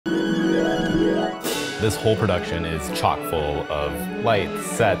This whole production is chock full of lights,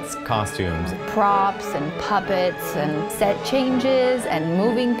 sets, costumes. Props and puppets and set changes and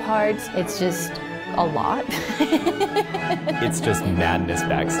moving parts. It's just a lot. It's just madness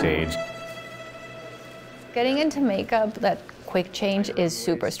backstage. Getting into makeup, that quick change is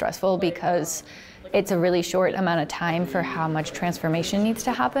super stressful because it's a really short amount of time for how much transformation needs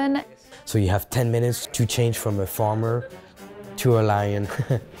to happen. So you have 10 minutes to change from a farmer to a lion.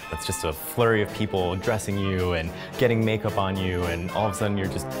 It's just a flurry of people dressing you and getting makeup on you, and all of a sudden you're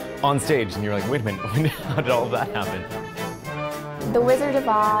just on stage and you're like, wait a minute, how did all of that happen? The Wizard of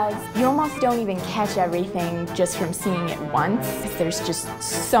Oz, you almost don't even catch everything just from seeing it once. There's just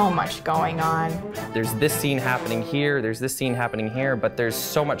so much going on. There's this scene happening here, there's this scene happening here, but there's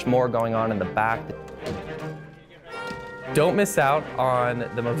so much more going on in the back. Don't miss out on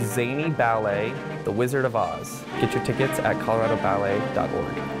the most zany ballet, The Wizard of Oz. Get your tickets at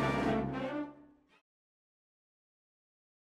coloradoballet.org.